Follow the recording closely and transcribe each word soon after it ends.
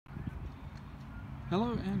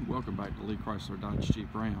Hello and welcome back to Lee Chrysler Dodge Jeep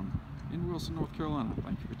Ram in Wilson, North Carolina.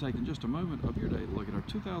 Thank you for taking just a moment of your day to look at our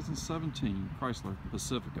 2017 Chrysler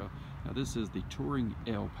Pacifica. Now this is the Touring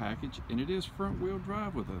L package and it is front wheel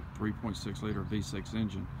drive with a 3.6 liter V6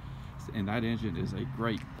 engine. And that engine is a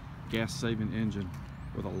great gas saving engine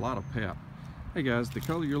with a lot of pep. Hey guys, the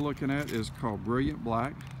color you're looking at is called Brilliant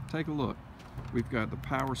Black. Take a look. We've got the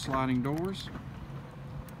power sliding doors,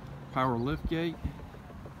 power lift gate,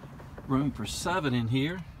 room for 7 in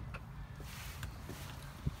here.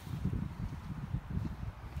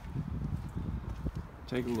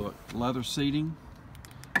 Take a look. Leather seating.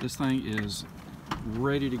 This thing is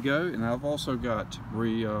ready to go, and I've also got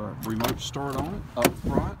remote start on it up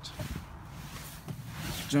front.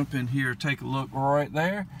 Let's jump in here, take a look right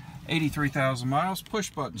there. 83,000 miles. Push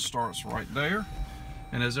button starts right there,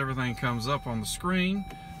 and as everything comes up on the screen,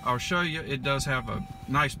 I'll show you it does have a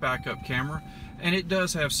nice backup camera, and it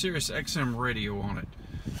does have Sirius XM radio on it.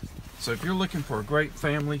 So if you're looking for a great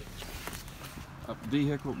family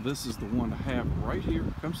vehicle, this is the one to have right here.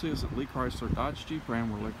 Come see us at Lee Chrysler Dodge Jeep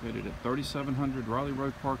Ram. We're located at 3700 Raleigh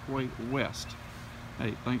Road Parkway West.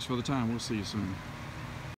 Hey, thanks for the time. We'll see you soon.